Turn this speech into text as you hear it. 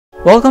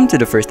Welcome to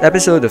the first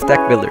episode of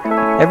Tech Builder.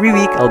 Every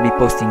week I'll be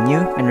posting new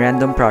and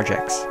random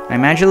projects.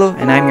 I'm Angelo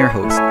and I'm your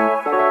host.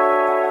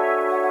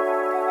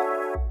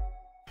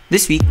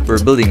 This week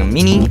we're building a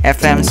mini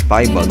FM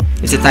spy bug.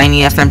 It's a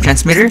tiny FM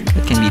transmitter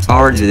that can be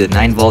powered with a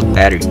 9-volt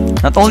battery.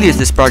 Not only is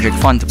this project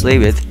fun to play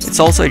with,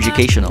 it's also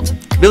educational.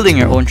 Building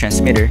your own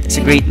transmitter is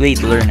a great way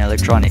to learn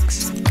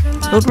electronics.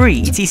 Don't worry,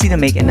 it's easy to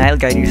make and I'll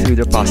guide you through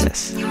the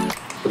process.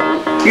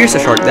 Here's a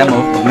short demo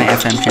of my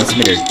FM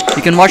transmitter.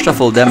 You can watch the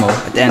full demo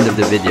at the end of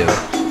the video.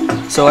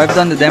 So I've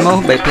done the demo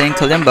by playing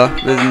kalimba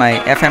with my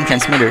FM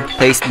transmitter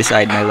placed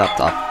beside my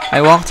laptop. I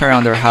walked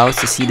around our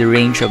house to see the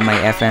range of my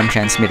FM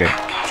transmitter.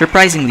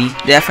 Surprisingly,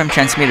 the FM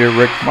transmitter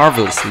worked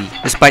marvelously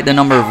despite the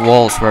number of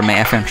walls where my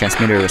FM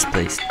transmitter was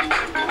placed.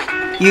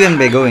 Even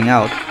by going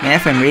out, my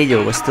FM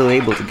radio was still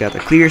able to get a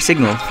clear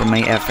signal from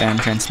my FM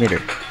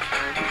transmitter.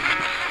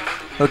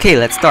 Okay,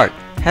 let's start.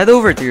 Head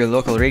over to your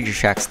local Radio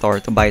Shack store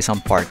to buy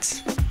some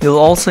parts. You'll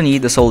also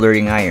need a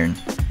soldering iron.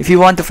 If you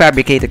want to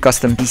fabricate a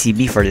custom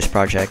PCB for this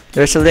project,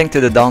 there's a link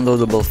to the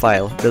downloadable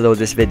file below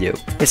this video.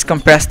 It's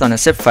compressed on a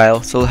zip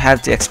file, so you'll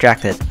have to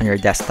extract it on your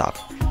desktop.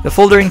 The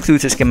folder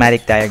includes a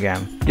schematic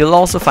diagram. You'll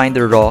also find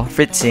the raw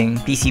fritzing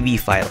PCB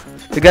file.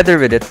 Together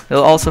with it,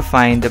 you'll also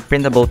find the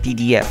printable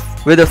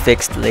PDF with a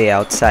fixed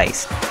layout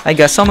size. I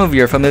guess some of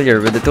you are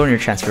familiar with the toner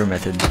transfer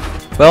method.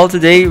 Well,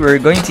 today we're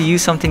going to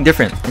use something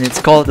different, and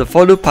it's called the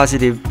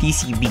photopositive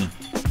PCB.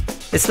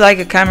 It's like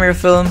a camera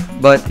film,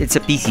 but it's a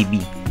PCB.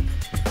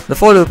 The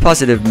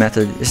photopositive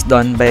method is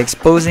done by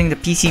exposing the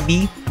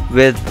PCB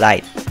with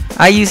light.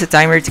 I use a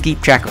timer to keep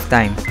track of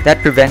time.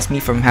 That prevents me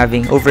from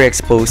having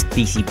overexposed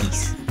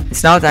PCBs.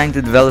 It's now time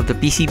to develop the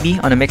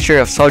PCB on a mixture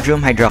of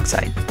sodium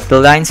hydroxide. The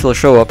lines will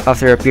show up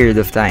after a period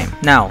of time.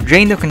 Now,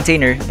 drain the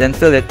container, then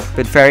fill it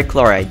with ferric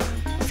chloride.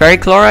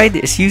 Ferric chloride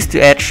is used to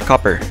etch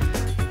copper.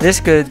 This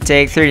could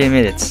take 30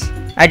 minutes.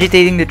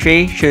 Agitating the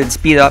tray should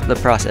speed up the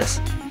process.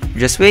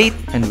 Just wait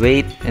and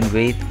wait and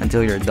wait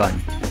until you're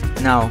done.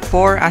 Now,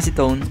 pour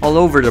acetone all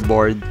over the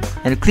board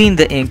and clean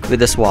the ink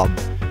with a swab.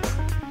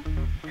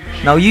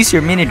 Now use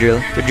your mini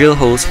drill to drill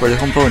holes for the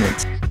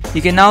components.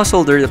 You can now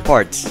solder the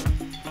parts.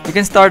 You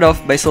can start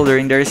off by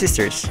soldering the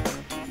resistors,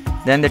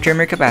 then the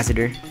trimmer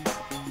capacitor,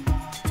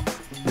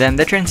 then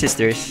the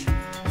transistors,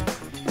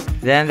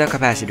 then the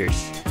capacitors.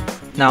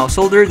 Now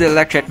solder the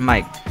electret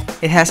mic.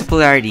 It has a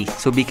polarity,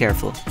 so be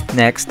careful.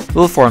 Next,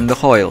 we'll form the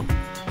coil.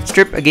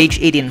 Strip a gauge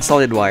 18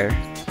 solid wire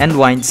and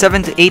wind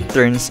 7 to 8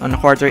 turns on a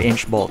 1/4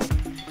 inch bolt.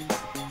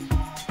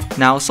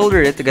 Now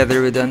solder it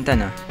together with the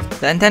antenna.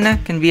 The antenna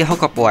can be a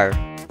hookup wire.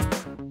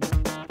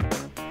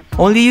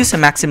 Only use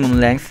a maximum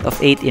length of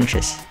 8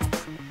 inches.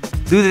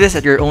 Do this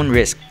at your own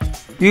risk.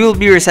 We will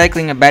be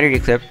recycling a battery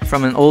clip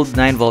from an old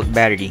 9-volt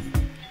battery.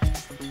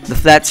 The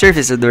flat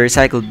surface of the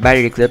recycled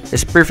battery clip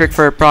is perfect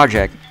for a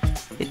project.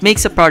 It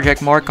makes the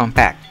project more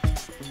compact.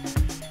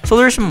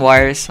 Solder some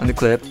wires on the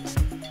clip,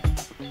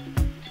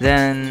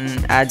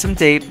 then add some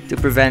tape to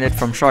prevent it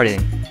from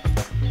shorting.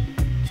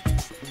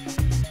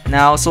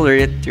 Now solder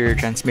it to your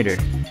transmitter.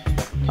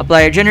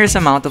 Apply a generous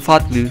amount of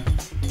hot glue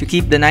to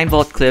keep the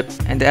 9-volt clip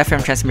and the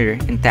FM transmitter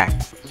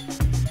intact.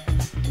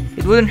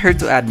 It wouldn't hurt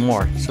to add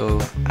more, so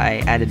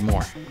I added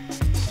more.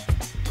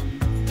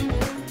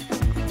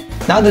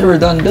 Now that we're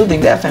done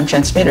building the FM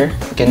transmitter,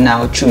 we can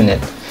now tune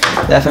it.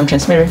 The FM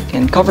transmitter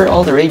can cover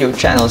all the radio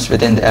channels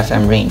within the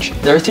FM range.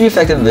 There are 3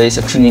 effective ways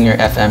of tuning your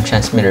FM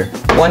transmitter.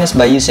 One is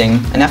by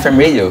using an FM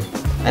radio,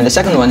 and the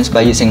second one is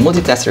by using a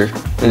multitester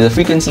with a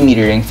frequency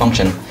metering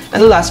function,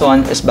 and the last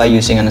one is by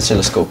using an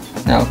oscilloscope.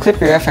 Now clip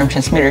your FM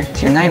transmitter to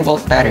your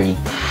 9-volt battery.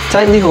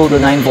 Tightly hold the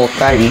 9-volt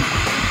battery,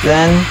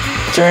 then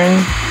turn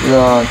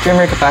the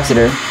trimmer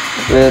capacitor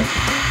with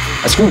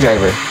a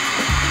screwdriver.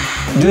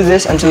 Do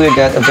this until you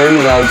get a very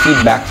loud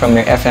feedback from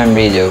your FM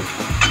radio.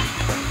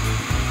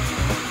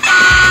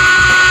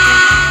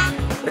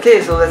 Okay,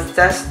 so let's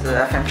test the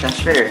FM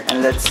transmitter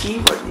and let's see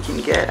what we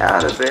can get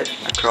out of it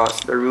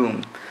across the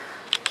room.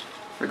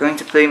 We're going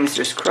to play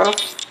Mr.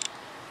 Scruff,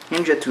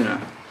 Ninja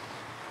Tuna.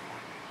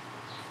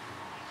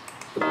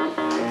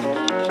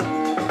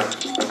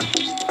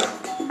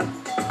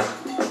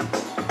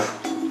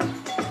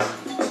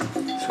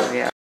 So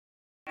yeah.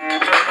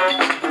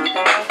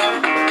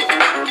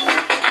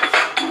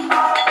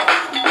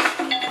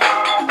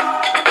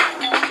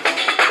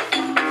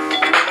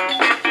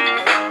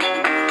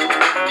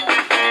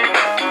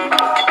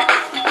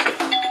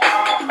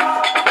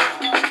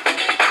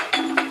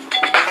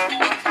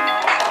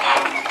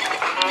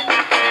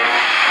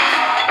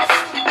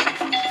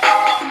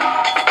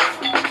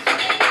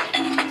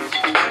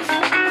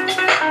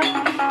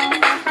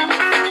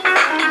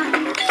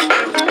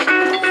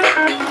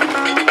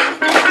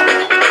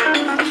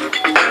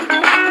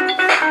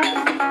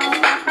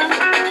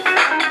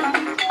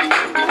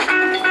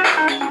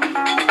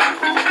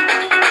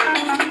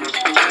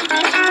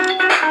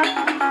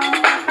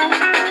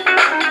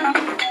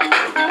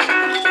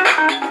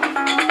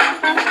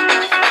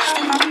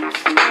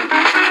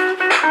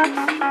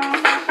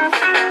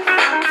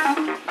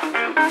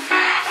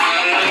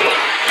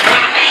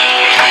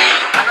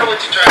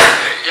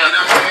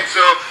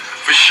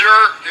 For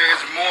sure,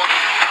 there's more.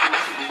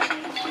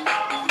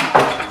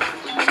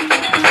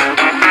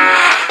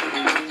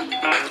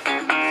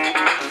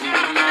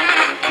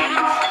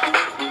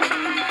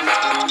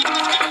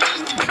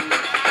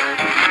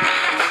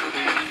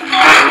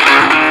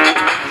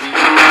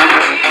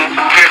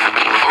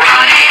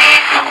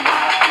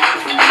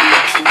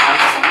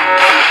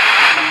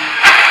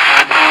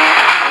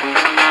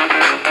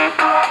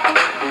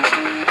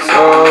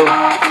 So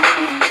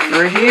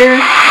we're here on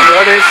the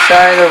other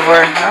side of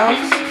our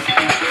house,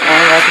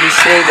 and I can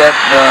say that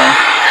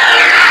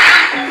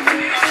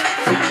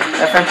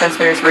the FM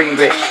transmitter is working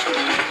great.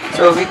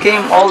 So we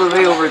came all the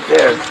way over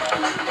there,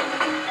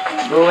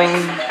 going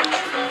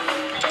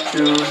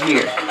to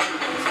here.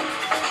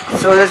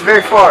 So that's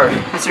very far,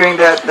 considering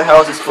that the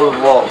house is full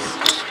of walls.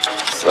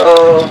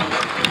 So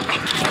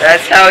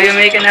that's how you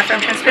make an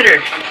FM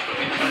transmitter.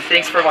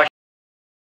 Thanks for watching.